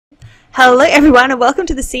Hello everyone and welcome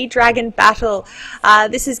to the Sea Dragon Battle.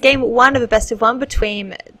 This is game 1 of a best of 1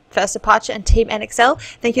 between First Departure and Team NXL.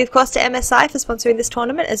 Thank you of course to MSI for sponsoring this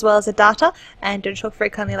tournament as well as Adata, and Don't Talk very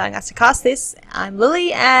kindly allowing us to cast this. I'm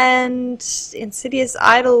Lily and Insidious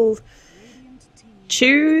Idol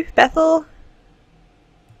Chew Bethel.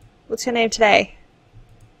 What's your name today?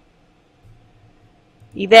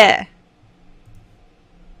 You there?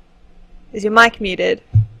 Is your mic muted?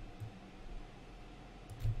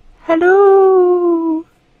 Hello!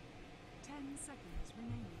 10 seconds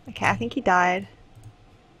remaining. Okay, I think he died.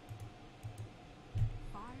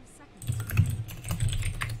 5 seconds.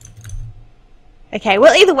 Okay,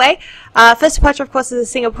 well either way, First Departure of course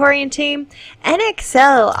is a Singaporean team.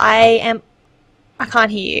 NXL, I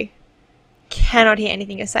can't hear you. Cannot hear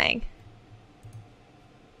anything you're saying.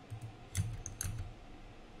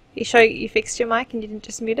 You sure you fixed your mic and you didn't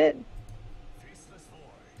just mute it?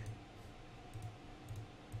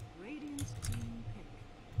 Radiant team pick.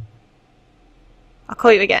 I'll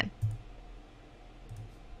call you again.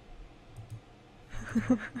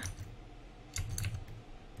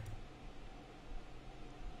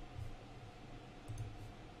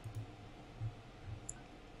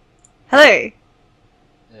 Hello.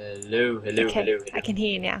 Hello. Okay, I can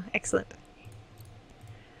hear you now. Excellent.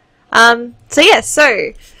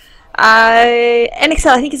 NXL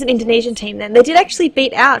I think is an Indonesian team then. They did actually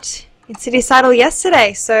beat out Insidious Idol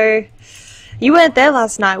yesterday, so you weren't there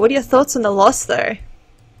last night. What are your thoughts on the loss though?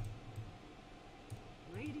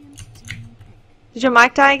 Radiant team pick. Did your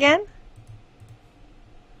mic die again?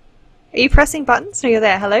 Are you pressing buttons? No, you're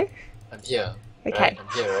there. Hello? I'm here. Okay. Right? I'm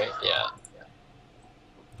here, right? Yeah.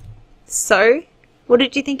 So, what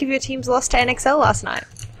did you think of your team's loss to NXL last night?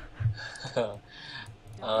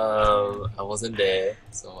 I wasn't there,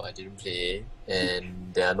 so I didn't play,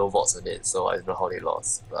 and there are no votes on it, so I don't know how they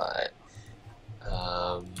lost. But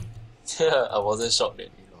I wasn't shocked that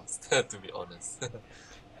they lost, to be honest.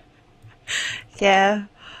 Yeah.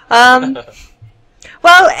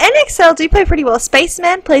 Well, NXL do play pretty well.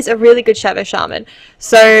 Spaceman plays a really good Shadow Shaman,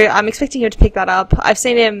 so I'm expecting him to pick that up. I've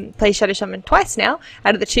seen him play Shadow Shaman twice now,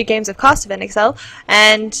 out of the 2 games I've cast of NXL,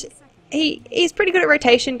 and he's pretty good at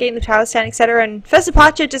rotation, getting the towers down, etc. And First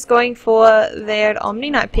Departure just going for their Omni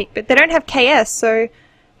Knight pick, but they don't have KS, so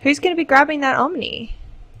who's going to be grabbing that Omni?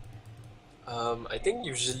 I think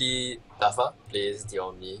usually Dafa plays the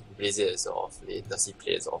Omni. He plays it as an off lane. Does he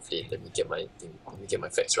play as an off lane? Let me get my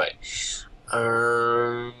facts right.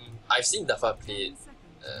 I've seen Dafa play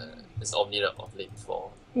as Omni Knight off lane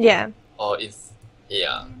before. Yeah. Or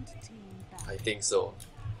yeah, Radiant team back. I think so.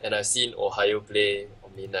 And I've seen Ohio play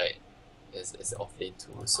Omni Knight as off lane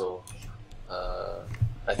too. So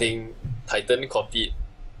I think Titan copied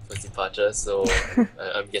First Departure. So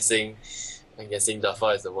I'm guessing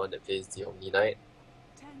Dafa is the one that plays the Omni Knight.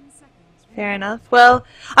 10 seconds Fair enough. Well,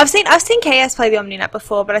 I've seen KS play the Omni Knight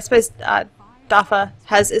before, but I suppose Dafa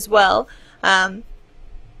has as well. So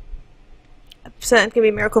it's going to be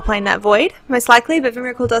Miracle playing that Void, most likely, but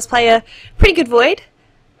Miracle does play a pretty good Void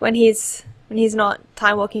when he's not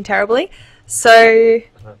time walking terribly. So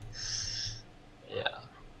Yeah,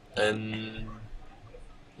 and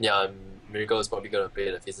yeah, Miracle is probably gonna play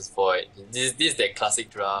the Faceless Void. This is their classic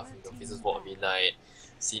draft. Faceless Void Omni Knight.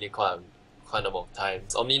 Seen it quite a number of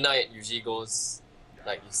times. Omni Knight usually goes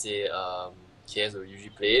like you say. KS will usually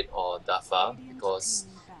play it or Dafa because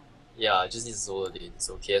yeah, it just needs a solo lane.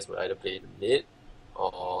 So KS will either play the mid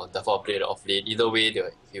or Dafa will play the off lane. Either way,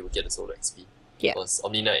 he will get the solo XP. Yeah. Because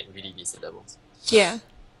Omni Knight really needs the levels. yeah.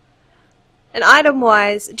 And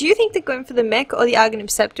item-wise, do you think that going for the mech or the Arcanum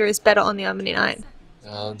Scepter is better on the Omni Knight?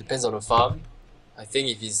 Depends on the farm. I think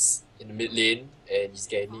if he's in the mid lane and he's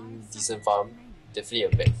getting decent farm, definitely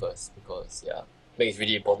a mech first because yeah, mech is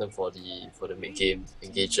really important for the mid game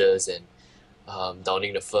engagers and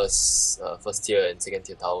downing the first tier and second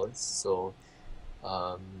tier towers. So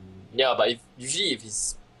yeah, but usually if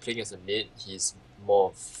he's playing as a mid, he's more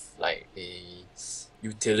of like a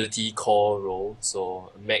utility core role.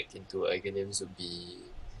 So a mech into Aghanims would be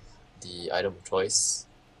the item of choice.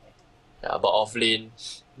 Yeah, but off lane,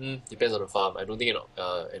 depends on the farm. I don't think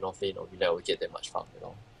an off lane Omni Knight will get that much farm at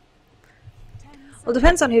all. Well, it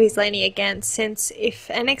depends on who he's laning against, since if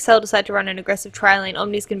NXL decide to run an aggressive tri lane,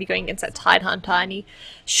 Omni's going to be going against that Tide Hunter, and he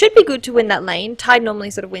should be good to win that lane. Tide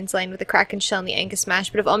normally sort of wins lane with the Kraken Shell and the Anchor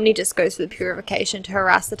Smash, but if Omni just goes for the Purification to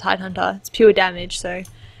harass the Tide Hunter, it's pure damage, so it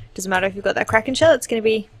doesn't matter if you've got that Kraken Shell, it's going to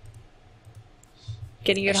be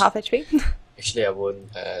getting you at half HP. Actually,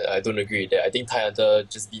 I don't agree with that. I think Tide Hunter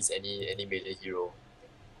just beats any melee hero.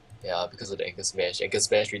 Yeah, because of the Anchor Smash. Anchor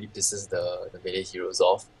Smash really pisses the melee heroes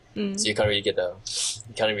off. So you can't really get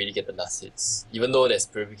the last hits. Even though there's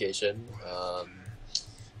purification,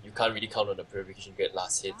 you can't really count on the purification to get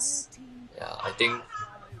last hits. Yeah, I think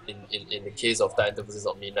in the case of Titan versus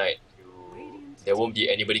Omni Knight, there won't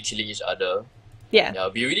be anybody killing each other. Yeah. It'll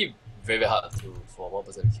be really very hard for one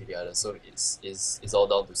person to kill the other. So it's all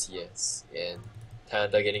down to CS. And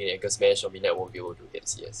Titan getting an anchor smash, Omni Knight won't be able to get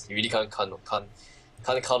CS. You really can't count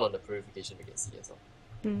on the purification to get CS.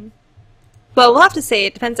 Well, we'll have to see.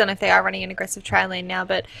 It depends on if they are running an aggressive tri lane now.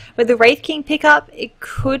 But with the Wraith King pickup, it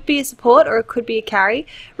could be a support or it could be a carry.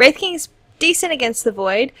 Wraith King's decent against the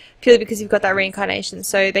Void, purely because you've got that reincarnation.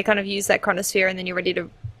 So they kind of use that Chronosphere and then you're ready to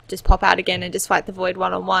just pop out again and just fight the Void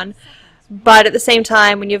one-on-one. But at the same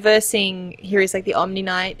time, when you're versing heroes like the Omni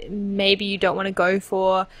Knight, maybe you don't want to go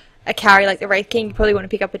for a carry like the Wraith King. You probably want to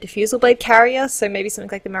pick up a Diffusal Blade carrier, so maybe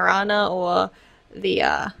something like the Mirana or the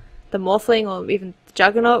Morphling or even the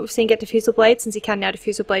Juggernaut. We've seen get Diffusal Blade, since he can now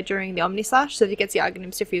Diffusal Blade during the Omni Slash, so if he gets the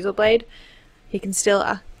Argonym's Diffusal Blade, he can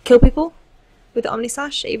still kill people with the Omni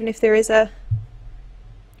Slash, even if there is a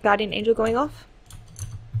Guardian Angel going off.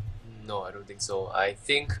 No, I don't think so. I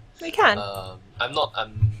think We can. I'm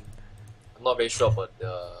not very sure about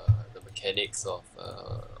the mechanics of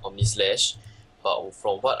Omni Slash, but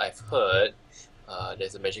from what I've heard,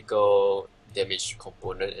 there's a magical damage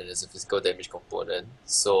component and there's a physical damage component.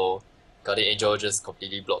 So Guardian Angel just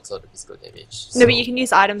completely blocks out the physical damage. No, but you can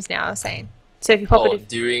use items now, I was saying. So if you pop it...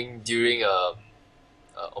 during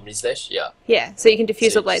Omni Slash, yeah. Yeah, so you can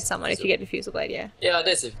Diffusal So Blade it's- someone if you get Diffusal Blade, yeah. Yeah,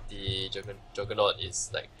 that's if the Juggernaut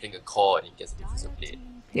is like playing a core and he gets a Diffusal Blade.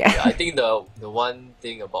 Yeah. Yeah, I think the one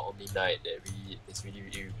thing about Omni Knight that is really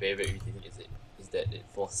very irritating is that it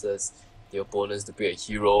forces the opponents to pick a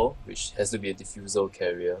hero, which has to be a diffusal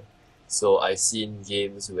carrier. So I've seen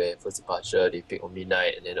games where first departure they pick Omni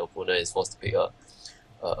Knight and then the opponent is forced to pick a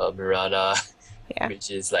Mirana, Yeah. which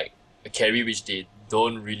is like a carry which they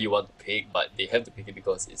don't really want to pick, but they have to pick it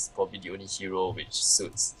because it's probably the only hero which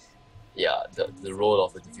suits the role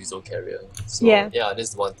of a diffusal carrier. So Yeah.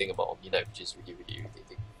 that's the one thing about Omni Knight which is really irritating.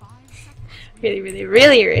 Really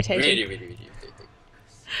irritating. Really irritating.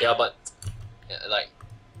 Yeah, but like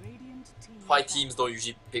why teams don't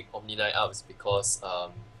usually pick Omni Knight up is because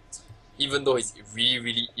even though he's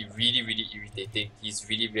really irritating, he's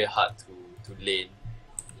really very hard to lane.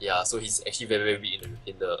 Yeah, so he's actually very weak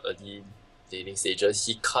in the early laning stages.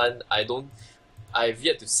 I've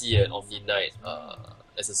yet to see an Omni Knight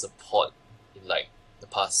as a support in like the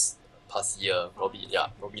past year, probably in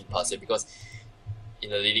the past year, because in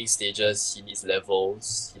the laning stages he needs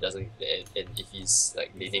levels. He doesn't, and if he's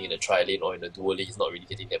like laning in a tri lane or in a dual lane, he's not really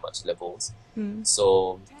getting that much levels.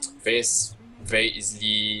 So very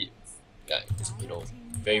easily,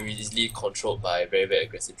 very easily controlled by very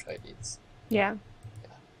aggressive tri lanes. Yeah.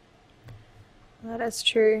 That is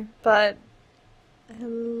true, but it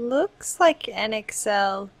looks like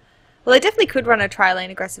NXL... Well, they definitely could run a tri-lane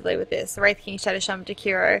aggressively with this. The Wraith King, Shadow Shaman,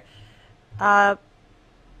 Jakiro. I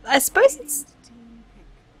suppose it's...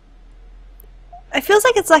 It feels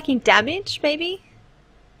like it's lacking damage, maybe?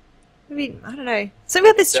 Maybe, I don't know. Something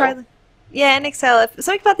about this tri-lane... Yeah, NXL.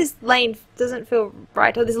 Something about this lane doesn't feel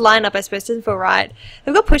right, or this lineup, I suppose, doesn't feel right.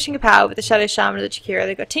 They've got Pushing Power with the Shadow Shaman and the Jakiro.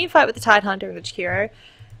 They've got Teamfight with the Tidehunter and the Jakiro.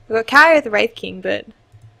 We've got Carry with the Wraith King, but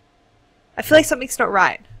I feel like something's not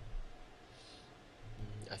right.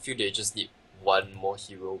 I feel they just need one more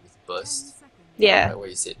hero with burst. Yeah. Like what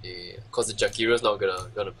you said, because the Jakiro's not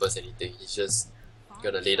gonna burst anything. He's just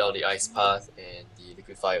gonna lay down the Ice Path and the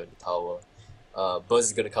Liquid Fire on the tower. Burst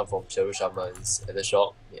is gonna come from Shadow Shaman's Elder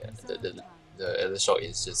Shock. Yeah, the Elder Shock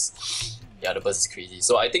is just the burst is crazy.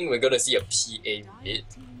 So I think we're gonna see a PA mid.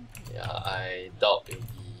 Yeah, I doubt it'll be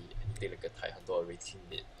anything like a Tidehunter or Wraith King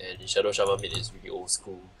mid. And the Shadow Shaman mid is really old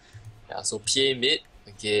school. Yeah, so PA mid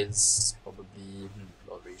against probably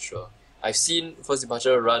not very sure. I've seen First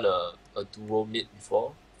Departure run a duo mid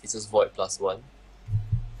before. It's just Void +1.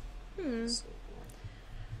 So,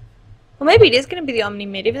 Well, maybe it is going to be the Omni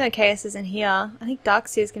mid, even though KS isn't here. I think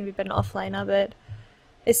Darkseer is going to be better offlaner, but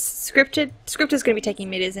it's Scripted. Scripted's going to be taking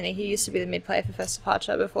mid, isn't he? He used to be the mid player for First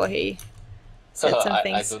Departure before he said some I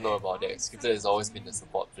things. don't know about that. Scripted has always been the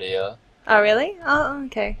support player. Oh, really? Oh,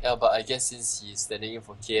 okay. Yeah, but I guess since he's standing in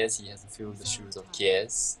for KS, he has to fill the shoes of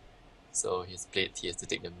KS. So he has to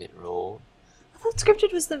take the mid role. I thought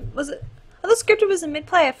Scripted was the... I thought Scripted was a mid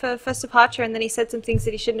player for First Departure, and then he said some things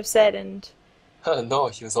that he shouldn't have said, and... No,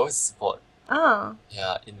 he was always support. Oh.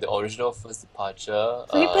 Yeah, in the original First Departure...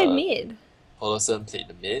 So he played mid? Poloson played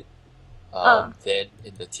the mid. Oh. Then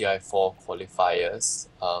in the TI4 qualifiers,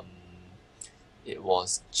 it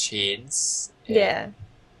was Chains. And Yeah.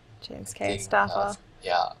 James I K. think, Starfall.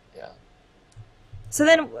 yeah. So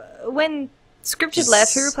then, when Scripted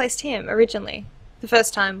left, who replaced him originally? The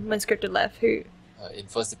first time when Scripted left, who? In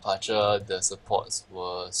First Departure, the supports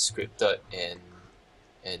were Scripted and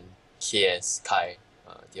KS Kai,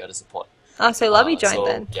 the other support. Oh, so Lubby joined so,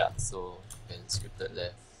 then. Yeah, so when Scripted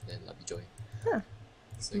left, then Lubby joined. Huh.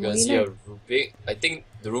 So you're gonna see a Rubik. I think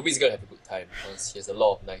the Rubik's gonna have a good time because he has a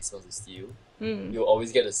lot of nice spells to steal. You'll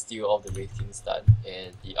always get a steal off the Wraith King stun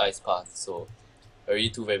and the Ice Path, so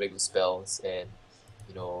already two very good spells, and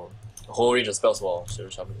you know, a whole range of spells for Shadow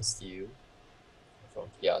Shaman to steal.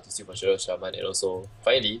 To steal from Shadow Shaman, and also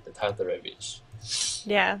finally the Talented Ravage.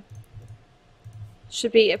 Yeah.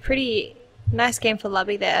 Should be a pretty nice game for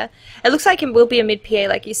Lubby there. It looks like it will be a mid PA,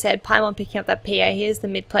 like you said. Paimon picking up that PA. Here's the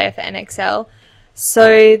mid player for NXL.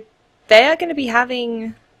 So they are going to be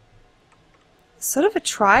having sort of a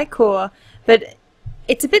tri-core, but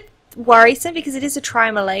it's a bit worrisome because it is a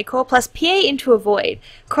tri-melee core, plus PA into a Void.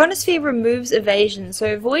 Chronosphere removes evasion,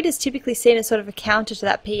 so Void is typically seen as sort of a counter to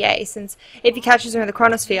that PA, since if he catches her in the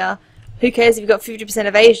Chronosphere, who cares if you've got 50%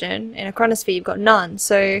 evasion? In a Chronosphere you've got none,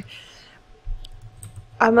 so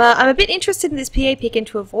I'm a bit interested in this PA pick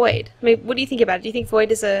into a Void. I mean, what do you think about it? Do you think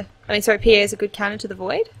Void is PA is a good counter to the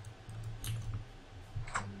Void?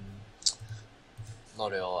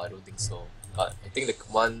 Not at all, I don't think so. But I think the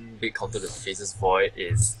one big counter that faces Void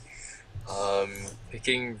is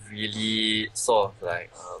picking really sort of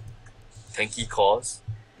like tanky cores.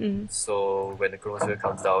 So when the Chronosphere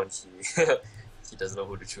comes down, he doesn't know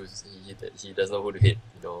who to choose. He doesn't know who to hit.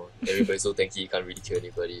 You know, everybody's so tanky, he can't really kill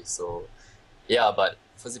anybody. So yeah, but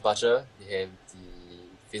First Departure, they have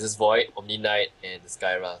the Faces Void, Omni Knight, and the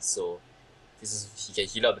Skyra. So he can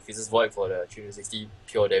heal up the Faces Void for the 360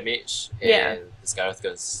 pure damage, and the Skyra's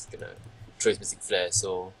gonna throw his Mystic Flare.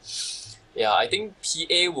 So yeah, I think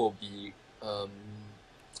PA will be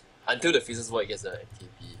until the Faces Void gets the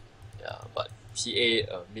MKB. Yeah, but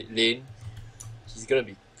PA mid lane, he's gonna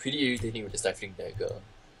be pretty irritating with the Stifling Dagger.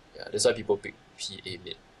 Yeah, that's why people pick PA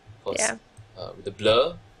mid. Because with the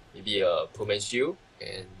Blur, maybe a Pro-Man Shield,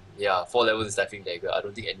 and yeah, 4 levels of Stifling Dagger. I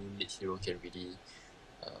don't think any mid hero can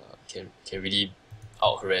really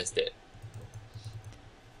out harass that.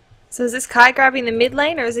 So is this Kai grabbing the mid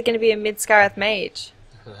lane, or is it going to be a mid Skyrath mage?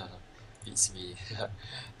 Beats me.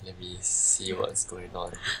 Let me see what's going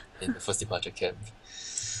on in the First Departure camp.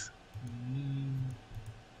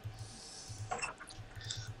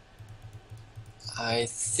 I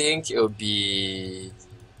think it'll be...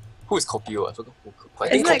 Who is Kopio? I forgot who. I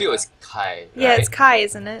think Kopio is Kai, right? Yeah, it's Kai,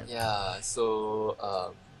 isn't it? Yeah,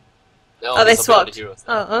 so... they swapped. The heroes.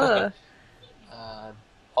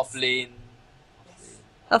 Off lane...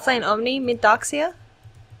 Offlane Omni, mid Darkseer?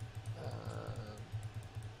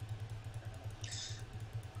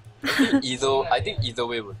 I think either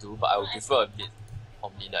way will do, but I would prefer a mid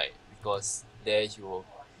Omni Knight because there he will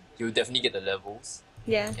definitely get the levels.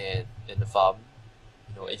 Yeah. And the farm.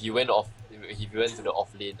 You know, if you went to the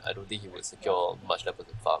off lane, I don't think he would secure much levels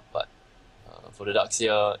in farm. But for the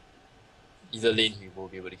Darkseer, either lane he will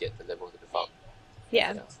be able to get the levels of the farm.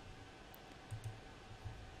 Yeah.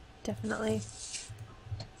 Definitely.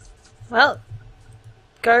 Well,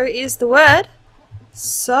 go is the word.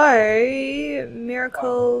 So,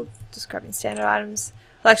 Miracle, just grabbing standard items.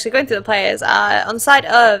 Well, actually, going through the players. On the side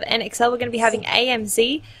of NXL, we're going to be having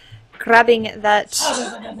AMZ grabbing that.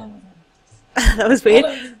 That was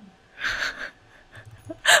weird.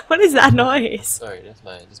 What is that noise? Sorry, that's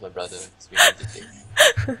my brother.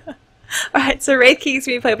 Alright, so Wraith King is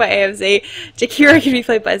going to be played by AMZ, Jakiro can be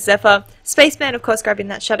played by Zephyr, Spaceman of course grabbing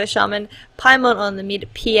that Shadow Shaman, Paimon on the mid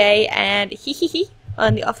PA, and Hihihi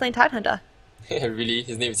on the offlane Tidehunter. Really?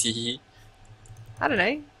 His name is Hihihi? I don't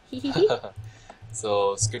know. Hihihi.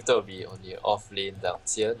 So Scripter will be on the off lane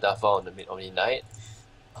Darkseer, Dafa on the mid Omni Knight.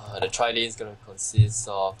 The tri lane is going to consist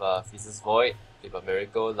of Faces Void, played by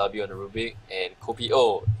Miracle, Lubby on the Rubik, and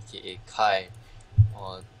Kopio, aka Kai,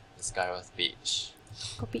 on the Skyrath page.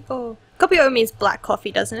 Kopio. Kopio means black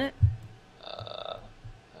coffee, doesn't it?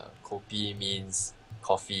 Kopi means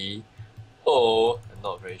coffee. Oh, I'm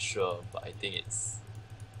not very sure, but I think it's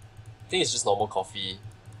just normal coffee.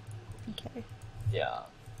 Okay. Yeah,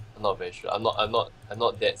 I'm not very sure. I'm not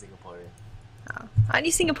that Singaporean. Oh. Aren't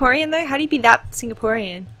you Singaporean though? How do you be that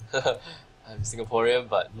Singaporean? I'm Singaporean,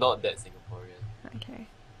 but not that Singaporean. Okay.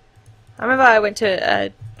 I remember I went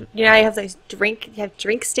to, you have those drink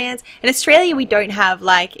stands. In Australia, we don't have,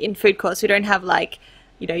 like, in food courts, we don't have, like,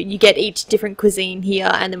 you get each different cuisine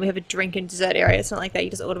here, and then we have a drink and dessert area. It's not like that.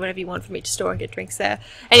 You just order whatever you want from each store and get drinks there.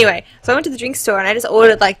 Anyway, so I went to the drink store, and I just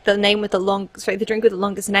ordered, like, the drink with the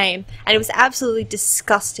longest name, and it was absolutely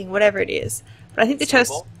disgusting, whatever it is. But I think the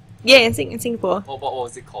toast... Yeah, in Singapore. What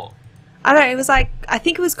was it called? I don't know, it was like, I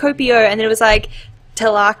think it was Kopio, and then it was like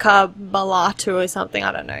Telaka Malatu or something,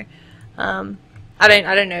 I don't know. I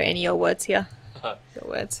don't know any of your words here. Your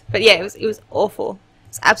words. But yeah, it was awful.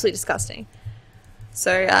 It's absolutely disgusting.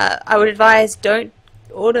 So I would advise don't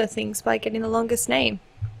order things by getting the longest name.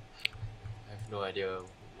 I have no idea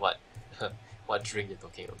what what drink you're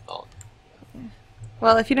talking about. Yeah.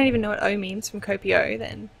 Well, if you don't even know what O means from Kopio,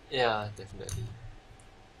 then Yeah, definitely.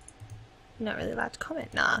 you're not really allowed to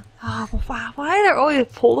comment. Nah. Oh, wow. Why are there always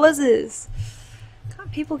pauses?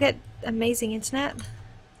 Can't people get amazing internet?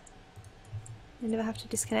 They never have to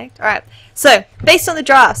disconnect. Alright, so, based on the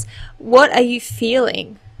drafts, what are you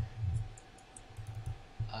feeling?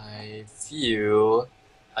 I feel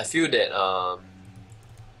that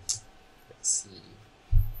let's see.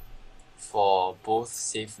 For both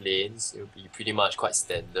safe lanes, it'll be pretty much quite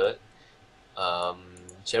standard.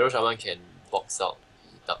 Cheryl Shaman can box out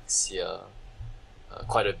the Daxia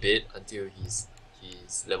quite a bit until he's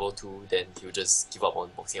level 2, then he'll just give up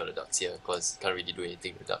on boxing out the Daxia because he can't really do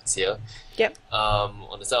anything with Daxia. Yep.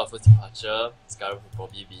 On the side of first departure, Skyrim will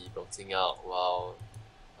probably be boxing out while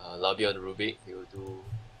Labi on the Rubik, he'll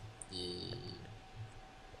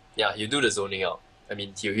do the zoning out. I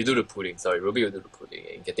mean, he'll do the pulling, sorry, Rubik will do the pulling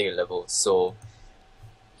and getting a level. So,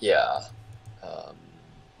 yeah.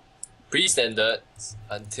 Pretty standard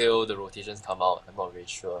until the rotations come out. I'm not very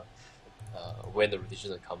sure when the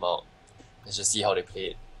rotations will come out. Let's just see how they play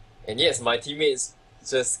it. And yes, my teammates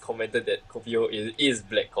just commented that Kopio is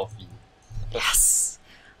black coffee. Yes!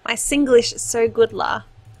 My Singlish is so good, la.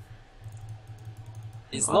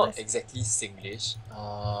 It's Oh, not that's- exactly Singlish.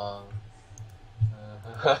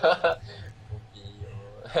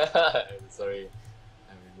 Sorry,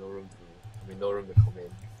 I'm in no room to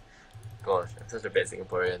comment. Gosh, I'm such a bad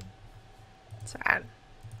Singaporean. It's alright.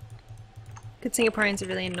 Good Singaporeans are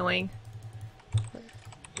really annoying.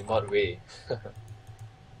 In what way? Did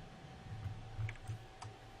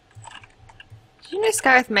you know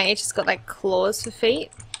Scarith Mage has got like claws for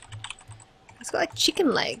feet? It's got like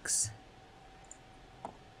chicken legs.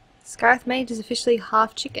 Scarith Mage is officially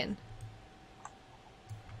half chicken.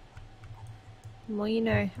 The more you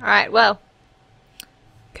know. Alright, well.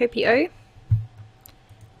 Kopio.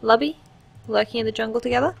 Lubby. Lurking in the jungle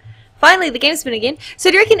together. Finally, the game's been again. So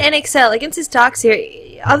do you reckon NXL against this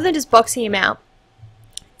Darkseer, other than just boxing him out,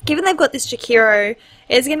 given they've got this Jakiro,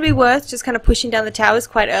 is it going to be worth just kind of pushing down the towers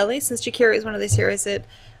quite early, since Jakiro is one of those heroes at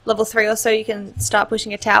level 3 or so you can start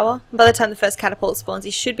pushing a tower. By the time the first catapult spawns, he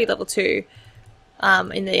should be level 2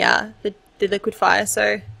 in the liquid fire.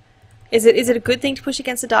 So is it a good thing to push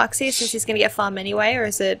against the Darkseer since he's going to get farm anyway, or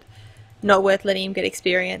is it not worth letting him get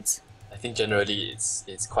experience? I think generally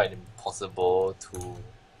it's quite impossible to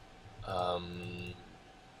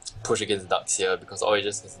push against Daxia because all you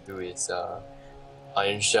just have to do is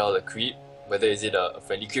Iron Shell the creep, whether is it a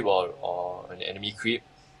friendly creep or an enemy creep,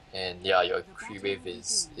 and yeah, your creep wave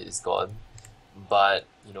is gone. But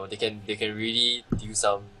you know they can really do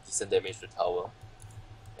some decent damage to the tower.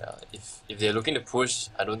 Yeah, if they're looking to push,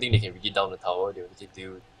 I don't think they can really down the tower. They'll really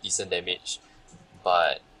do decent damage,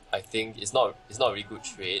 but I think it's not a really good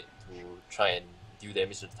trade to try and do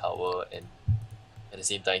damage to the tower and at the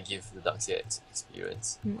same time give the Daxia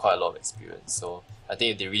experience, quite a lot of experience. So I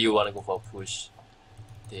think if they really want to go for a push,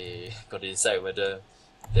 they got to decide whether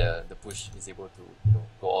the push is able to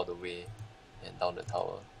go all the way and down the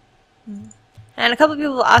tower. And a couple of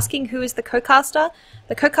people are asking who is the co-caster.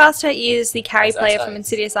 The co-caster is the carry It's player Ice from Ice.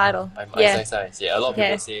 Insidious Idol. I'm Yeah. Ice Ice. Yeah, a lot of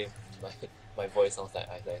Yeah. people say my voice sounds like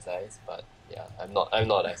Ice Ice, but yeah, I'm not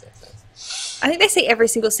Ice Ice. I think they say every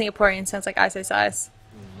single Singaporean sounds like Ice Ice Ice.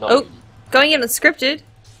 Not Oh, really. going in unscripted.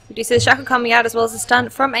 We do see the shackle coming out as well as the stun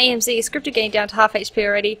from AMZ. Scripted getting down to half HP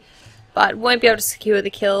already, but won't be able to secure the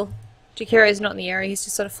kill. Jakiro is not in the area, he's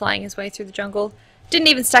just sort of flying his way through the jungle. Didn't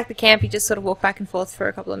even stack the camp, he just sort of walked back and forth for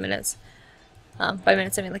a couple of minutes. By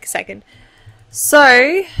minutes I mean like a second.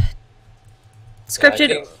 So, scripted...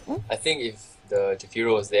 Yeah, I think if the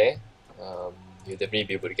Jakiro was there, you'll definitely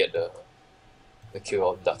be able to get the kill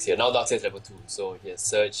of Daxia. Now Daxia is level 2, so he has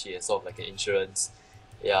Surge, he has sort of like an insurance.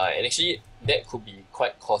 Yeah, and actually that could be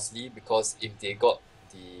quite costly because if they got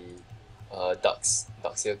the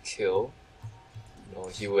Daxia kill,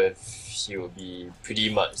 he will be pretty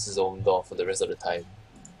much zoned off for the rest of the time.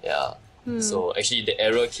 Yeah. So actually the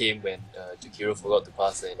error came when Jakiro forgot to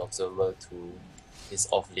pass an observer to his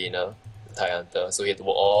off laner, the TIE Hunter, so he had to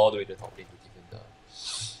walk all the way to the top lane to give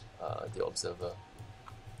him the observer.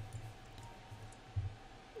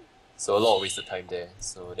 So a lot of wasted time there,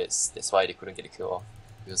 so that's why they couldn't get the kill off.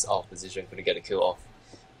 He was out of position, couldn't get the kill off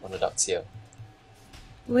on the Daxia.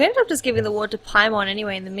 We ended up just giving the ward to Paimon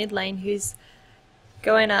anyway in the mid lane, who's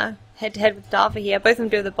going head to head with Darva here. Both of them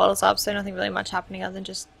do have the bottles up, so nothing really much happening other than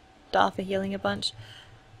just Darva healing a bunch.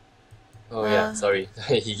 Oh yeah, sorry.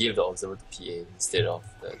 He gave the observer to PA instead of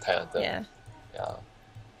the TIE Hunter. Yeah. Yeah.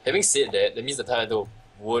 Having said that, that means the TIE Hunter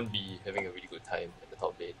won't be having a really good time at the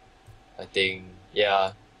top lane. I think,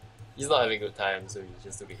 yeah, he's not having a good time, so he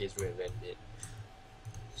just took a haste through and went mid.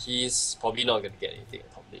 He's probably not going to get anything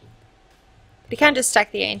at top lane. But you can just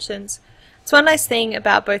stack the Ancients. It's one nice thing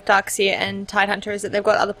about both Darkseer and Tide Hunter is that they've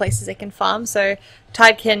got other places they can farm, so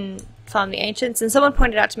Tide can farm the Ancients, and someone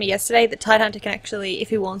pointed out to me yesterday that Tide Hunter can actually, if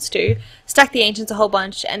he wants to, stack the Ancients a whole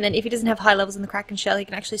bunch, and then if he doesn't have high levels in the Kraken Shell, he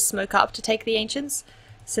can actually smoke up to take the Ancients,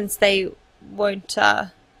 since they won't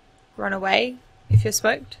run away if you're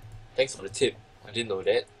smoked. Thanks for the tip. I didn't know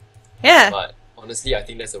that. Yeah. But honestly, I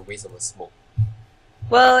think that's a waste of a smoke.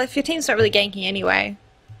 Well, if your team's not really ganking anyway,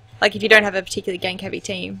 like if you don't have a particularly gank-heavy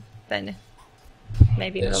team, then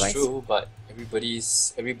maybe another That's waste. true, but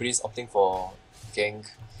everybody's opting for gank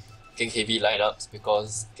heavy lineups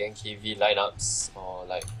because gank heavy lineups or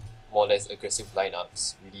like more or less aggressive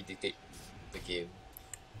lineups really dictate the game.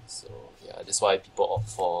 So yeah, that's why people opt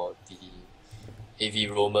for the heavy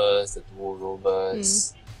roamers, the dual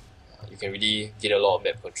roamers. You can really get a lot of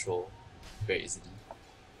map control very easily.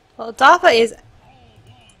 Well, Darva is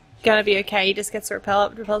gonna be okay. He just gets to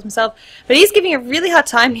repels himself, but he's giving a really hard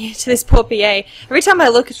time here to this poor PA. Every time I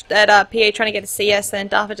look at PA trying to get a CS, then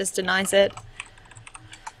Darva just denies it.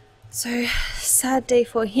 So sad day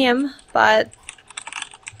for him, but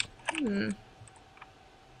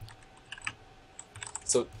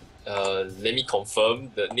So let me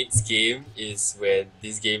confirm the next game is when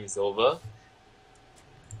this game is over.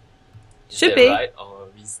 Should be. Right? Or are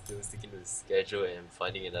we still sticking to the schedule and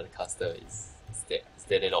finding another caster? Is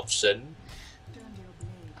that an option?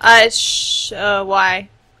 Why?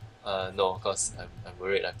 No, because I'm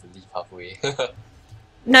worried I have to leave halfway.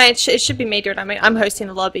 No, it should be me doing it. I mean, I'm hosting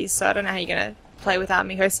the lobbies, so I don't know how you're gonna play without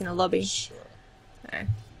me hosting a lobby. Sure. No.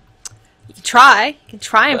 You can try. You can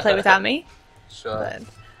try and play without me. Sure. But,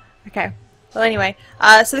 okay. Well, anyway,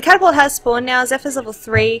 so the catapult has spawned now. Zephyr's level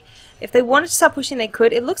 3. If they wanted to start pushing, they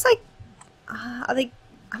could. It looks like are they?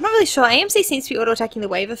 I'm not really sure. AMC seems to be auto-attacking the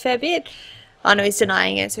wave a fair bit. Oh no, he's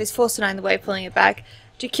denying it, so he's forced denying the wave, pulling it back.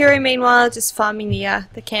 Jakiro, meanwhile, just farming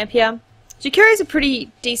the camp here. Jakiro is a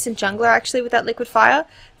pretty decent jungler, actually, with that liquid fire.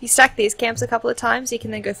 If you stack these camps a couple of times, you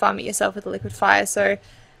can then go farm it yourself with the liquid fire, so I'm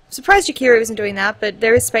surprised Jakiro isn't doing that, but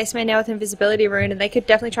there is Spaceman now with Invisibility Rune, and they could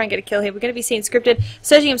definitely try and get a kill here. We're going to be seeing Scripted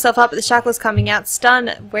surging himself up, but the Shackle's coming out. Stun,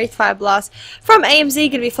 Wraithfire Blast from AMZ,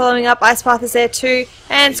 going to be following up. Ice Path is there too,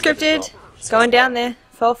 and Scripted going down there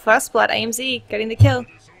for first blood. AMZ getting the kill.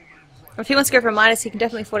 If he wants to go for a minus, he can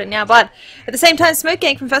definitely afford it now, but at the same time, Smoke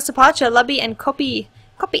Gang from First Departure, Lilypie and Copy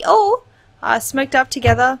all are smoked up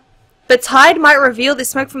together. But Tide might reveal this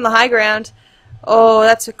smoke from the high ground. Oh,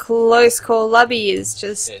 that's a close call. Lilypie is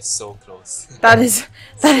just... Yeah, it's so close. that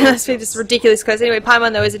must be just ridiculous close. Anyway,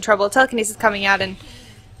 Paimon, though, is in trouble. Telekinesis coming out and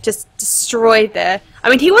just destroyed there. I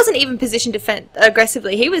mean, he wasn't even positioned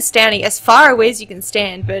aggressively. He was standing as far away as you can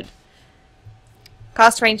stand, but...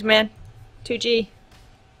 Cast range, man. 2G.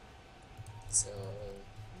 It's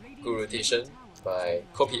a good rotation by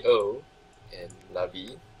Copy O and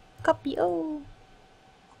Lilypie. Copy O.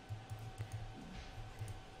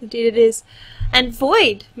 Indeed it is. And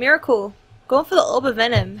Void, Miracle, going for the Orb of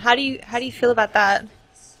Venom. How do you feel about that?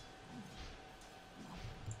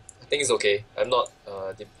 I think it's okay. I'm not.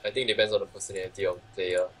 I think it depends on the personality of the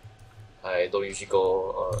player. I don't usually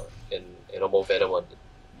go in normal Venom on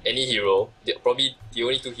any hero. Probably the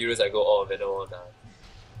only two heroes I go all Venom on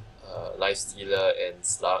are Lifestealer and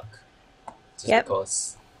Slug. Just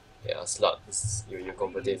because, yeah, Slug is you're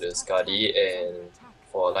competitive with Skadi, and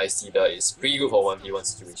for Lifestealer it's pretty good for 1v1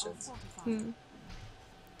 situations.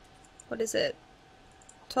 What is it?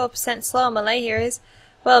 12% slow on Malay here is.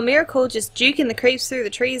 Well, Miracle just juking the creeps through the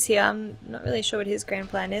trees here. I'm not really sure what his grand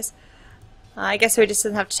plan is. I guess he just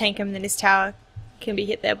doesn't have to tank him, and then his tower can be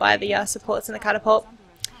hit there by the supports and the catapult.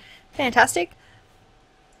 Fantastic.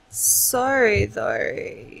 So,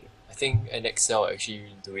 though... I think NXL are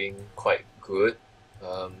actually doing quite good,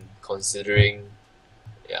 considering,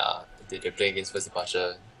 yeah, they're playing against First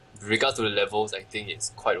Departure. With regards to the levels, I think it's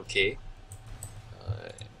quite okay.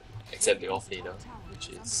 Except the off-laner, which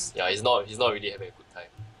is, yeah, he's not really having a good time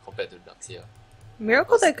compared to Darkseer.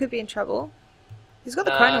 Miracle, though, could be in trouble. He's got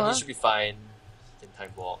the Chrono He up. should be fine. He can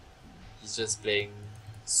time walk. He's just playing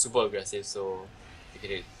super aggressive, so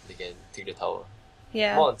they can take the tower.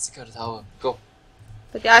 Yeah. Come on, secure the tower. Go.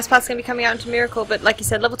 But the Ice Path's going to be coming out into Miracle, but like you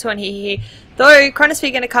said, level 2 on here. Though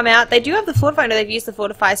Chronosphere going to come out, they do have the Fortify, no, they've used the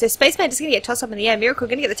Fortify, so Spaceman just going to get tossed up in the air. Miracle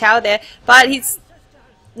going to get the tower there, but he's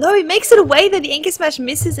No, he makes it away though. The Anchor Smash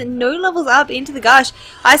misses and no levels up into the Gush.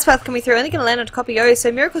 Ice Path coming through, only going to land on Copy O,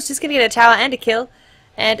 so Miracle's just going to get a tower and a kill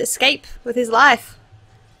and escape with his life.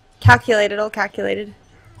 Calculated, all calculated.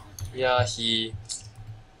 Yeah, he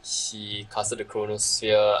casted the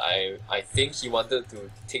Chronosphere. I think he wanted to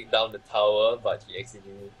take down the tower, but he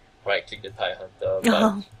accidentally right-clicked the TIE Hunter. But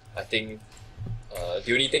Oh. I think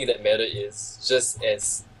the only thing that mattered is just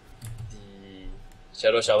as the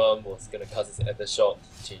Shadow Shaman was gonna cast his Aftershock,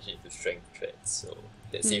 he changed it into Strength Thread, so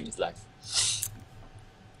that saved his life.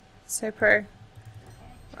 So pro.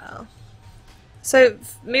 Wow. So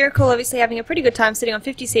Miracle obviously having a pretty good time sitting on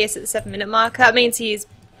 50 CS at the 7-minute mark. That means he's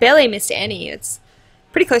barely missed any. It's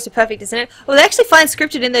pretty close to perfect, isn't it? Well, they actually find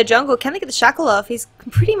Scripted in their jungle. Can they get the shackle off? He's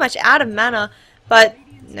pretty much out of mana, but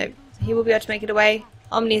no, he will be able to make it away.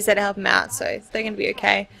 Omni is there to help him out, so they're going to be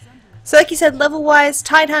okay. So like you said, level-wise,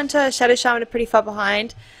 Tidehunter, Shadow Shaman are pretty far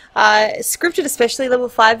behind. Scripted especially, level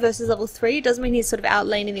 5 versus level 3, it doesn't mean he's sort of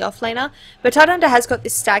outlaning the offlaner. But Tidehunter has got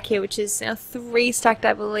this stack here, which is now 3 stacked,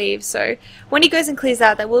 I believe. So when he goes and clears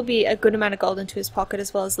out, there will be a good amount of gold into his pocket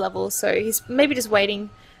as well as levels. So he's maybe just waiting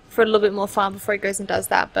for a little bit more farm before he goes and does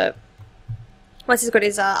that. But once he's got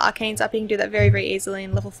his arcanes up, he can do that very, very easily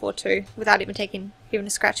in level 4 too, without even taking even a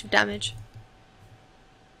scratch of damage.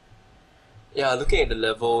 Yeah, looking at the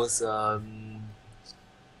levels, the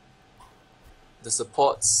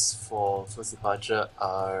supports for First Departure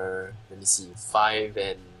are, let me see, 5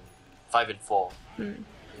 and 4.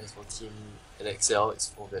 Whereas for Team NXL, it's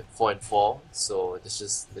 4 and 4, so there's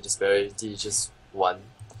just the disparity is just 1.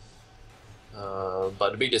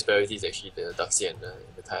 But the big disparity is actually the Darkseer and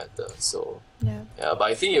the TIE Hunter. So Yeah. but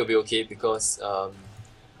I think it'll be okay because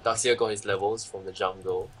Darkseer got his levels from the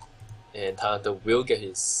jungle, and TIE Hunter will get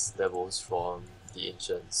his levels from the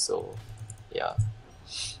Ancients. So yeah,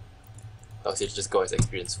 Darkseer just got his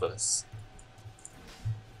experience first.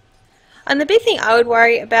 And the big thing I would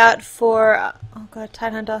worry about for oh god,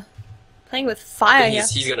 Tidehunter playing with fire here.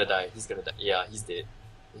 He's gonna die. He's gonna die. Yeah, he's dead.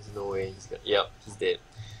 There's no way he's gonna. Yep, he's dead.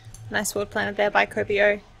 Nice word planted there by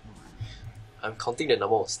Kopio. I'm counting the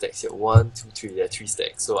number of stacks here. 1, 2, 3. There are 3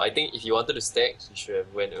 stacks. So I think if he wanted to stack, he should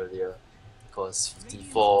have went earlier. Because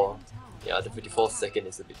 54, yeah, the 54th second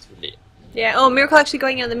is a bit too late. Yeah, oh, Miracle actually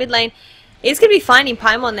going in on the mid lane. He's going to be finding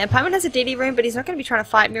Paimon there. Paimon has a DD room, but he's not going to be trying to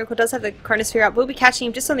fight. Miracle does have the Chronosphere up. We'll be catching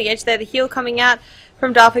him just on the edge there. The heal coming out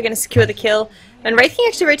from Darfa going to secure the kill. And Wraith King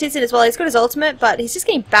actually rotates in as well. He's got his ultimate, but he's just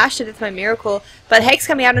getting bashed to death by Miracle. But Hex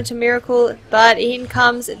coming out onto Miracle, but in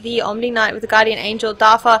comes the Omni Knight with the Guardian Angel.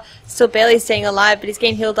 Darfa still barely staying alive, but he's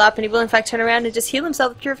getting healed up, and he will in fact turn around and just heal himself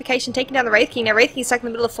with Purification, taking down the Wraith King. Now Wraith King is stuck in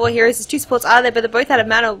the middle of 4 heroes. His 2 supports are there, but they're both out of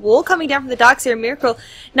mana. Wall coming down from the Darkseer and Miracle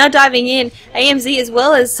now diving in. AMZ as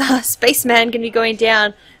well as Spaceman going to be going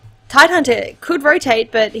down. Tidehunter could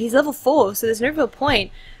rotate, but he's level 4, so there's no real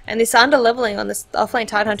point. And this under-leveling on this offlane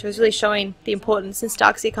Tidehunter is really showing the importance since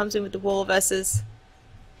Darkseer comes in with the wall versus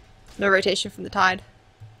no rotation from the Tide.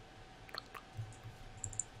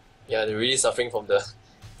 Yeah, they're really suffering from the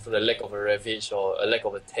lack of a Ravage or a lack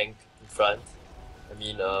of a tank in front. I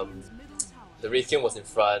mean, the Wraith King was in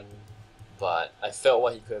front, but I felt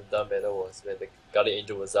what he could have done better was when the Guardian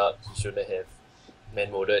Angel was up, he shouldn't have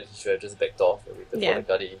man-moded, he should have just backed off and waited for the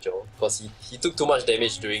Guardian Angel. Because he took too much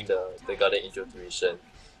damage during the Guardian Angel duration.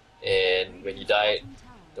 And when he died,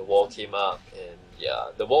 the wall came up, and yeah,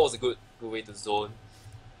 the wall was a good way to zone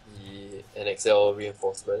the NXL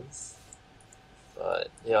reinforcements. But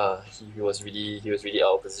yeah, he was really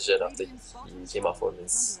out of position after he came up for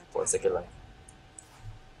his second line.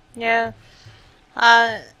 Yeah,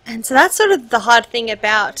 and so that's sort of the hard thing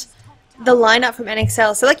about the lineup from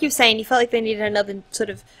NXL. So like you were saying, you felt like they needed another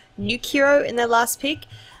sort of nuke hero in their last pick.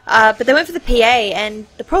 But they went for the PA, and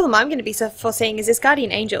the problem I'm going to be foreseeing is this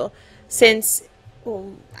Guardian Angel, since,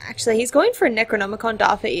 well, actually he's going for a Necronomicon,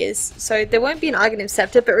 Darfa is, so there won't be an Argonym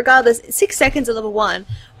Scepter, but regardless, 6 seconds at level 1,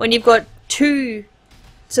 when you've got 2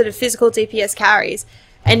 sort of physical DPS carries,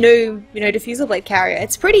 and no, Diffusal Blade carrier,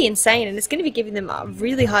 it's pretty insane, and it's going to be giving them a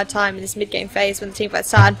really hard time in this mid-game phase when the teamfights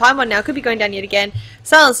start. And Paimon now could be going down yet again.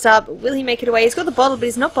 Silenced up, will he make it away? He's got the bottle, but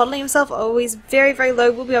he's not bottling himself. Oh, he's very, very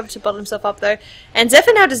low. Will be able to bottle himself up, though. And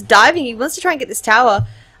Zephyr now just diving. He wants to try and get this tower.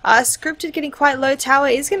 Scripted getting quite low. Tower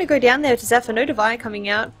is going to go down there to Zephyr. No Divine coming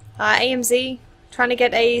out. AMZ trying to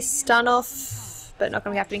get a stun off, but not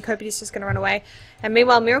going to be happening. Kopi's just going to run away. And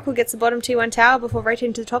meanwhile, Miracle gets the bottom T1 tower before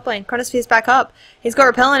rotating to the top lane. Chronosphere's back up. He's got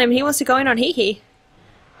Repel on him. He wants to go in on Hee.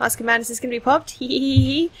 Mask of Madness is going to be popped.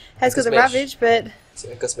 Hee. Has got the Ravage, but... It's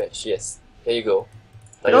Anchor Smash, yes. There you go.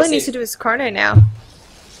 But all he needs to do is Chrono now.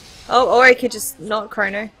 Oh, or he could just not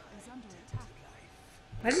Chrono.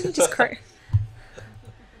 Why didn't he just Chrono?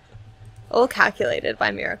 All calculated by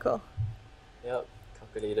Miracle. Yep,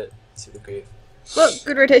 calculated to the grave. Well,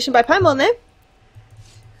 good rotation by Paimon there.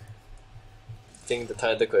 I think the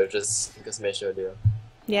Titan could have just, like I mentioned earlier.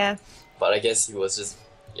 Yeah. But I guess he was just,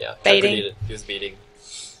 Baiting. calculated. He was baiting.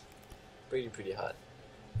 Pretty hard.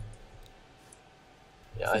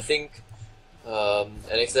 Yeah, I think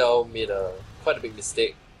NXL made quite a big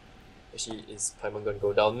mistake. Actually, is Paimon gonna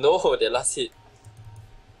go down? No, their last hit.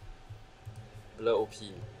 Blur OP.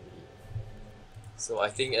 So I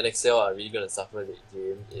think NXL are really gonna suffer the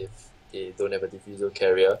game if they don't have a diffusal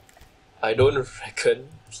carrier. I don't reckon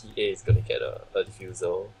PA is gonna get a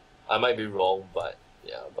diffusal. I might be wrong, but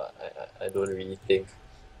yeah, but I don't really think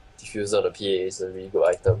diffusal on the PA is a really good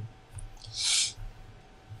item. So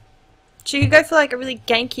you could go for like a really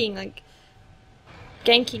ganking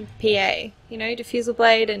PA, you know, diffusal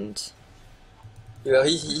blade and...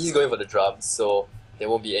 He's going for the drums, so there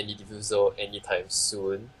won't be any diffusal anytime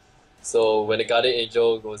soon. So when the Guardian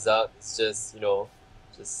Angel goes up, it's just,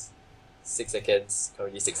 just 6 seconds,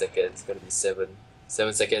 currently 6 seconds, gonna be 7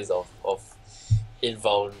 seconds of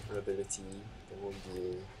invulnerability. There won't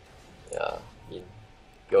be,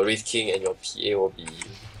 your Wraith King and your PA will be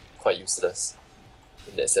quite useless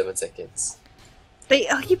in that 7 seconds.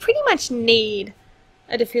 You pretty much need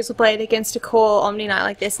a diffusal blade against a core Omni Knight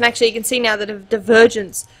like this. And actually you can see now that a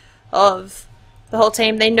divergence of the whole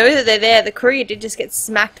team. They know that they're there. The courier did just get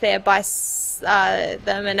smacked there by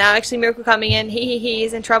them, and now actually Miracle coming in. He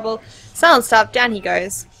is in trouble. Silenced up, down he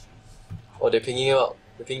goes. Oh, they're pinging him out.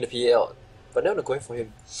 They're pinging the PA out. But now they're going for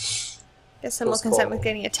him. Guess I'm more concerned with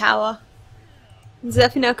getting a tower.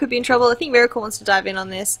 Zephyr now could be in trouble. I think Miracle wants to dive in on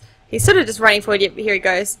this. He's sort of just running forward, yet here he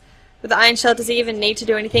goes. With the Iron Shell, does he even need to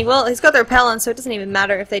do anything? Well, he's got the repel on, so it doesn't even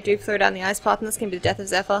matter if they do throw down the ice path, and that's going to be the death of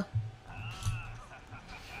Zephyr.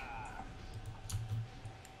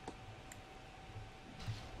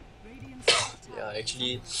 Yeah,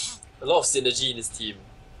 actually, a lot of synergy in this team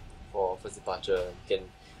for first departure. You can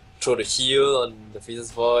throw the heal on the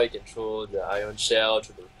Freezer's Void, you can throw the Iron Shell,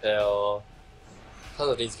 throw the repel.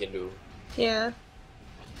 Tons of things you can do. Yeah.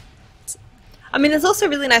 I mean, there's also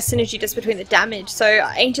really nice synergy just between the damage. So,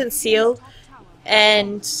 Ancient Seal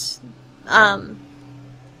and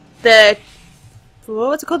the...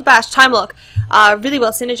 what's it called? The Bash, Time Lock, are really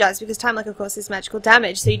well synergized because Time Lock, of course, is magical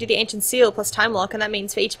damage. So you do the Ancient Seal plus Time Lock, and that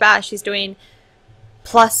means for each Bash he's doing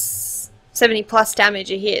plus 70 plus damage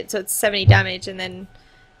a hit. So it's 70 damage, and then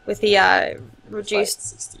with the reduced...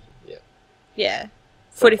 60, yeah. Yeah.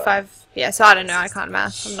 45. Yeah, so I don't know, I can't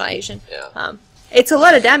math. I'm not Asian. Yeah. It's a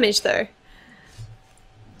lot of damage, though.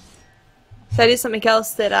 So that is something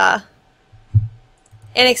else that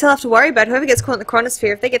NXL have to worry about. Whoever gets caught in the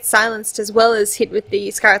Chronosphere, if they get silenced as well as hit with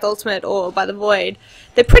the Scarlet Ultimate or by the Void,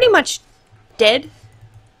 they're pretty much dead.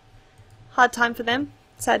 Hard time for them.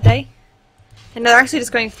 Sad day. And they're actually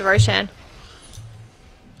just going for the Roshan.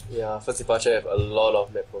 Yeah, first departure have a lot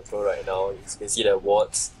of map control right now. You can see their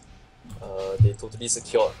wards. They totally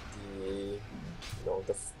secured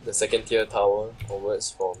the second tier tower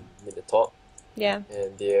onwards from mid to top. Yeah.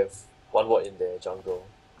 And they have one ward in their jungle.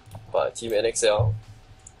 But Team NXL,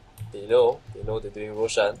 they know they're doing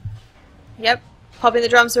Roshan. Yep. Popping the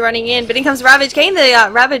drums are running in, but in comes Ravage. Getting the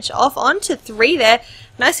Ravage off onto 3 there.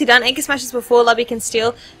 Nicely done. Anchor smashes before Lubby can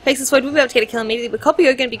steal. Fakes the Void will be able to get a kill immediately, but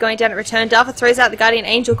Copio going to be going down at return. Darfa throws out the Guardian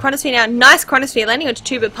Angel. Chronosphere now. Nice Chronosphere landing onto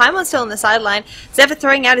 2, but Paimon's still on the sideline. Zephyr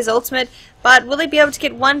throwing out his ultimate, but will he be able to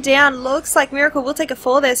get one down? Looks like Miracle will take a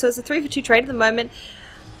 4 there, so it's a 3 for 2 trade at the moment.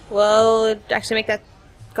 Well, actually make that...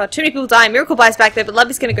 God, too many people dying. Miracle buys back there, but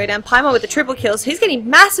Lubby's going to go down. Paimon with the triple kills. He's getting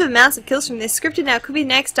massive amounts of kills from this. Scripted now could be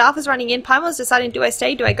next. Darfa's running in. Paimon's deciding, do I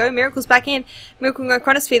stay? Do I go? Miracle's back in. Miracle going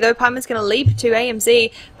Chronosphere though. Paimon's going to leap to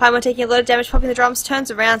AMZ. Paimon taking a lot of damage, popping the drums, turns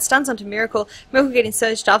around, stuns onto Miracle. Miracle getting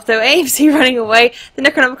surged off though. AMZ running away. The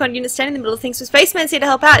Necronomicon unit standing in the middle of things. So Spaceman's here to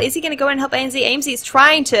help out. Is he going to go in and help AMZ? AMZ is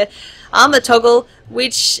trying to arm the toggle,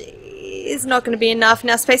 which is not going to be enough.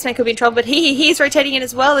 Now Spaceman could be in trouble, but he's rotating in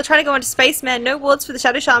as well. They're trying to go into Spaceman. No wards for the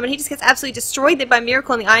Shadow Shaman. He just gets absolutely destroyed there by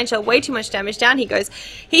Miracle and the Iron Shell. Way too much damage. Down he goes.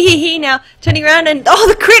 He now turning around and oh,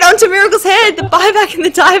 the crit onto Miracle's head. The buyback and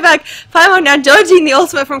the dieback. Paimon now dodging the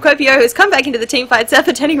ultimate from Copio, who's come back into the team fight.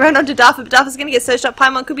 Zephyr turning around onto Darfa, but Darfa's going to get searched up.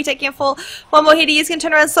 Paimon could be taking a fall. One more hit. He is going to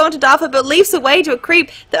turn around, so onto Darfa, but leaps away to a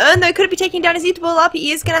creep. The urn though could be taking down his eat ball up.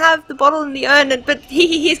 He is going to have the bottle in the urn, but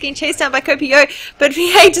he's getting chased down by Copio. But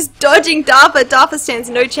PA just dodging Darfa. Darfa stands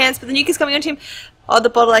no chance, but the nuke is coming onto him. Oh, the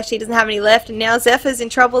bottle actually doesn't have any left, and now Zephyr's in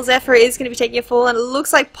trouble. Zephyr is going to be taking a fall, and it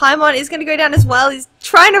looks like Paimon is going to go down as well. He's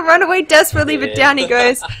trying to run away desperately, but down he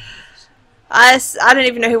goes. I don't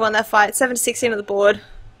even know who won that fight. 7-16 on the board.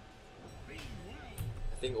 I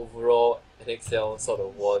think overall, NXL sort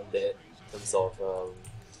of won that in terms of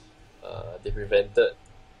they prevented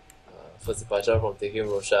First Departure from taking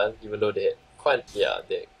Roshan, even though they had quite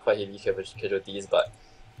heavy casualties, but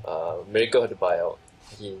Miracle had to buy out.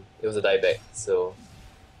 It was a dieback, so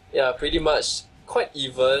yeah, pretty much quite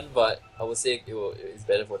even, but I would say it's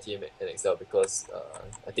better for Team NXL because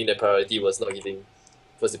I think their priority was not giving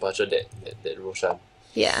First Departure that Roshan.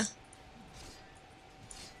 Yeah.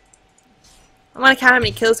 I want to count how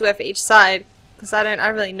many kills were for each side, because I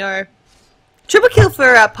don't really know. Triple kill for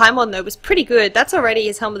Paimon though was pretty good. That's already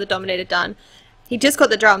his Helm of the Dominator done. He just got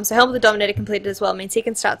the drum, so Helm of the Dominator completed as well. Means he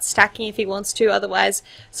can start stacking if he wants to, otherwise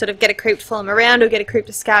sort of get a creep to follow him around or get a creep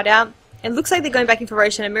to scout out. It looks like they're going back in for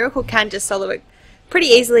Roshan, and Miracle can just solo it pretty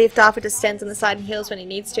easily if Darfa just stands on the side and heals when he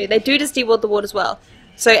needs to. They do just deward the ward as well.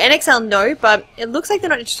 So NXL no, but it looks like they're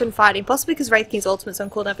not interested in fighting, possibly because Wraith King's ultimate's on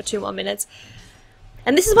cooldown for 2 more minutes.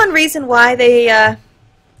 And this is one reason why they,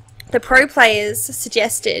 the pro players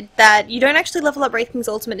suggested that you don't actually level up Wraith King's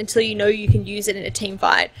ultimate until you know you can use it in a team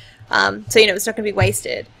fight. So you know it's not going to be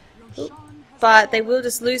wasted. But they will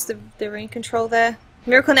just lose the ring control there.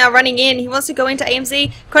 Miracle now running in. He wants to go into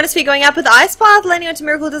AMZ. Chronosphere going up with the Ice Path. Landing onto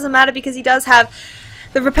Miracle doesn't matter because he does have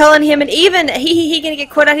the repel on him. And even he going to get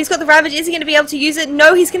caught out. He's got the Ravage. Is he going to be able to use it?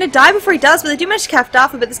 No, he's going to die before he does. But they do manage to calf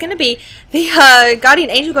Darfa. But there's going to be the Guardian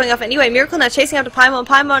Angel going off anyway. Miracle now chasing after Paimon.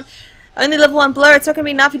 Paimon only level 1 blur. It's not going to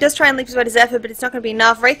be enough. He does try and leap his way to Zephyr, but it's not going to be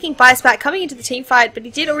enough. Wraith King bites back, coming into the team fight. But he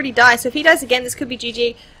did already die. So if he dies again, this could be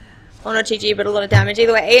GG. Well, not GG, but a lot of damage.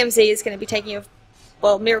 Either way, AMZ is going to be taking a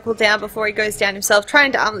Miracle down before he goes down himself,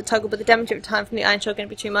 trying to armlet toggle, but the damage over time from the Iron Shot going to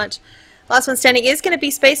be too much. Last one standing is going to be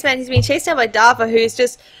Spaceman. He's being chased down by Darfa, who's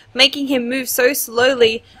just making him move so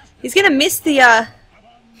slowly. He's going to miss the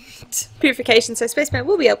purification, so Spaceman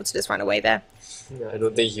will be able to just run away there. Yeah, I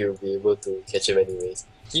don't think he'll be able to catch him anyways.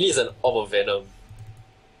 He needs an Orb of Venom.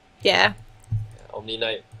 Yeah. Omni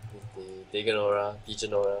Knight with the Dagon Aura,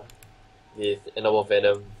 Legion Aura, with an Orb of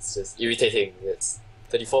Venom. It's just irritating. It's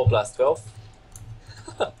 34 plus 12.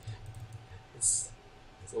 it's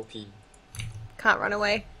OP. Can't run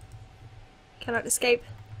away. Cannot escape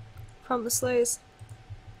from the slows.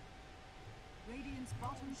 Radiant's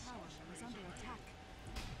bottom tower is under attack.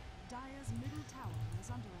 Dire's middle tower is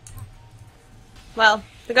under attack. Well,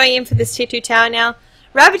 they're going in for this tier 2 tower now.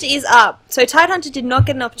 Ravage is up, so Tidehunter did not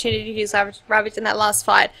get an opportunity to use Ravage in that last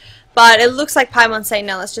fight, but it looks like Paimon's saying,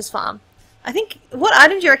 no, let's just farm. I think, what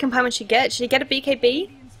item do you reckon Paimon should get? Should he get a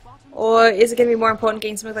BKB? Or is it going to be more important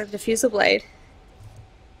getting something like the Diffusal Blade?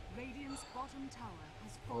 Radiant's bottom tower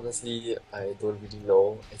has Honestly, I don't really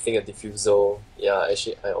know. I think a Diffusal, yeah,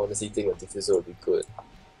 actually, I honestly think a Diffusal would be good.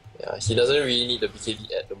 Yeah, he doesn't really need the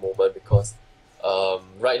BKB at the moment because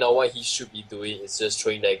right now what he should be doing is just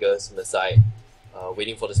throwing daggers on the side,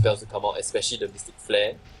 waiting for the spells to come out, especially the Mystic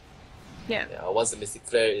Flare. Yeah. Once the Mystic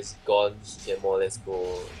Flare is gone, he can more or less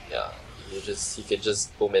go, he can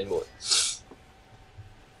just go man mode.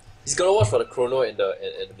 He's gonna watch for the Chrono and the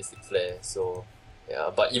Mystic Flare, so yeah.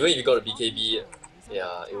 But even if you got a BKB,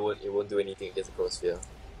 yeah, it won't do anything against the Chronosphere.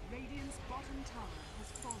 Radiant's bottom tower has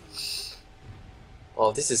fallen.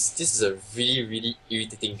 Oh, this is a really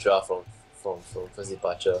irritating draft from First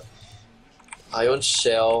Departure. Ion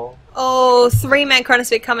Shell. Oh, 3-man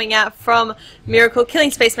Chronosphere coming out from Miracle,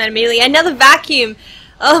 killing Spaceman immediately. Another vacuum!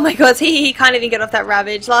 Oh my god, he can't even get off that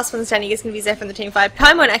Ravage. Last one standing is going to be Zephyr in the team fight.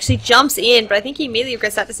 Paimon actually jumps in, but I think he immediately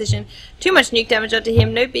regrets that decision. Too much nuke damage onto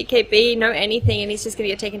him, no BKB, no anything, and he's just going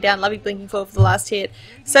to get taken down. Lovey blinking forward for the last hit.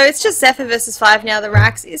 So it's just Zephyr versus 5 now. The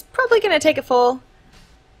Rax is probably going to take a fall.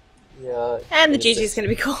 Yeah. And the GG is going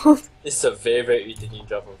to be called. This is a very irritating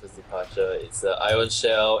draft from First Departure. It's an Ion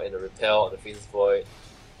Shell and a Repel on the Phoenix Void.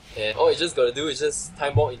 And all you just gotta do is just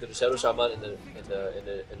time walk into the Shadow Shaman and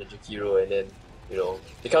the Jakiro, and then, you know,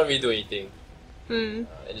 they can't really do anything. And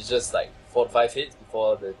it's just like 4 to 5 hits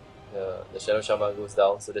before the Shadow Shaman goes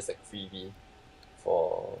down, so that's like freebie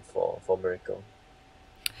for Miracle.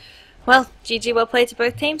 Well, GG, well played to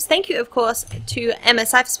both teams. Thank you, of course, to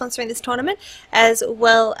MSI for sponsoring this tournament, as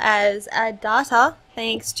well as Data.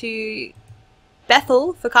 Thanks to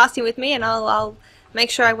Bethel for casting with me, and I'll make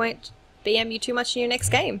sure I won't BM you too much in your next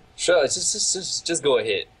game. Sure, just go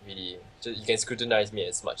ahead, really. You can scrutinize me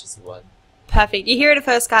as much as you want. Perfect. You hear it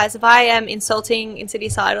first, guys. If I am insulting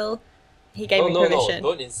Insidious Idol, he gave me permission.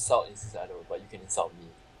 No, don't insult Insidious Idol, but you can insult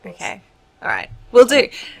me. Okay. Alright. Will do.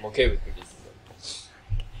 I'm okay with criticism.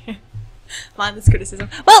 Mindless criticism.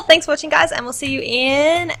 Well, thanks for watching, guys, and we'll see you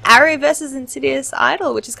in Arrow versus Insidious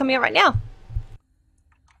Idol, which is coming out right now.